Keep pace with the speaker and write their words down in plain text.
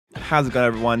How's it going,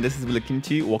 everyone? This is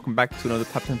WillitKimchi. Welcome back to another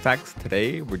Top 10 Facts.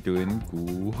 Today, we're doing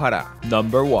Goo Hara.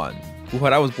 Number 1. Goo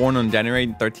Hara was born on January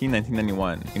 13,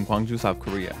 1991 in Gwangju, South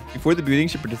Korea. Before debuting,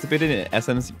 she participated in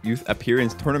SM's Youth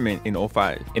Appearance Tournament in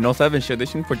 05. In 07, she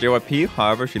auditioned for JYP,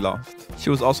 however, she lost. She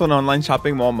was also an online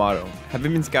shopping mall model,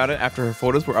 having been scouted after her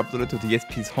photos were uploaded to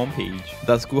DSP's homepage.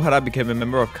 Thus, Goo Hara became a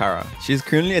member of Kara. She is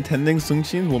currently attending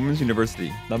Sungshin Women's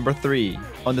University. Number 3.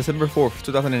 On December 4th,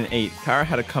 2008, Kara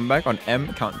had a comeback on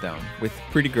M Countdown with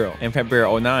Pretty Girl. In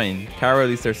February 09, Kara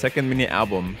released their second mini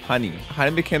album, Honey.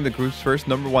 Honey became the group's first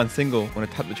 #1 single when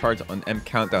it topped the charts on M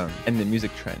Countdown and the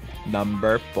music trend.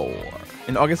 Number 4.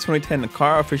 In August 2010,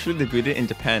 Kara officially debuted in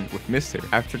Japan with Mr.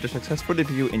 After the successful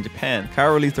debut in Japan,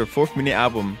 Kara released her fourth mini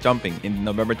album, Jumping, in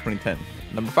November 2010.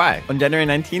 Number 5. On January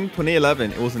 19,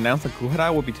 2011, it was announced that Goo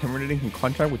Hara will be terminating her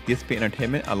contract with DSP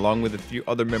Entertainment along with the 3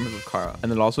 other members of Kara, and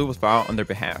the lawsuit was filed on their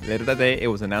behalf. Later that day, it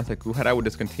was announced that Goo Hara would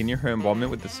discontinue her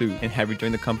involvement with the suit and have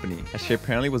rejoined the company, as she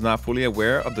apparently was not fully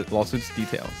aware of the lawsuit's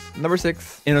details. Number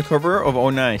 6. In October of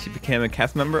 2009, she became a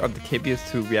cast member of the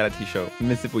KBS2 reality show,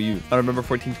 Invincible Youth. On November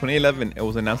 14, 2011, it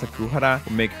was announced that Goo Hara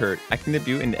would make her acting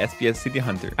debut in the SBS City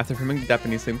Hunter after filming the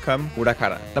Japanese sitcom Goo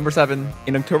Number 7.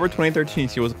 In October 2013,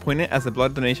 she was appointed as the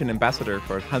blood donation ambassador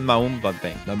for Hanmaum Blood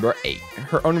Bank. Number 8.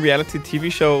 Her own reality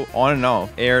TV show On and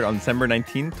Off aired on December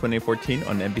 19, 2014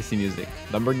 on NBC Music.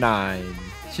 Number 9.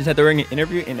 She said during an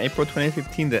interview in April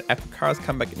 2015 that after Kara's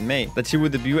comeback in May, that she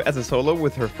would debut as a solo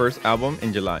with her first album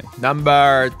in July.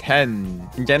 Number 10.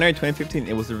 In January 2015,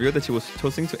 it was revealed that she was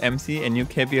choosing to MC a new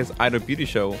KBS idol beauty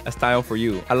show, A Style for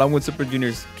You, along with Super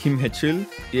Junior's Kim Hae-chul,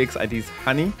 EXID's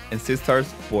Honey, and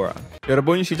Sistar's Bora.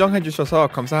 여러분 시청해주셔서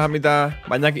감사합니다.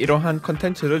 만약 이러한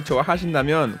컨텐츠를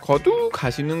좋아하신다면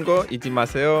구독하시는 거 잊지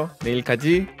마세요.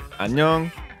 내일까지 안녕.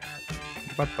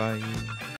 바이바이.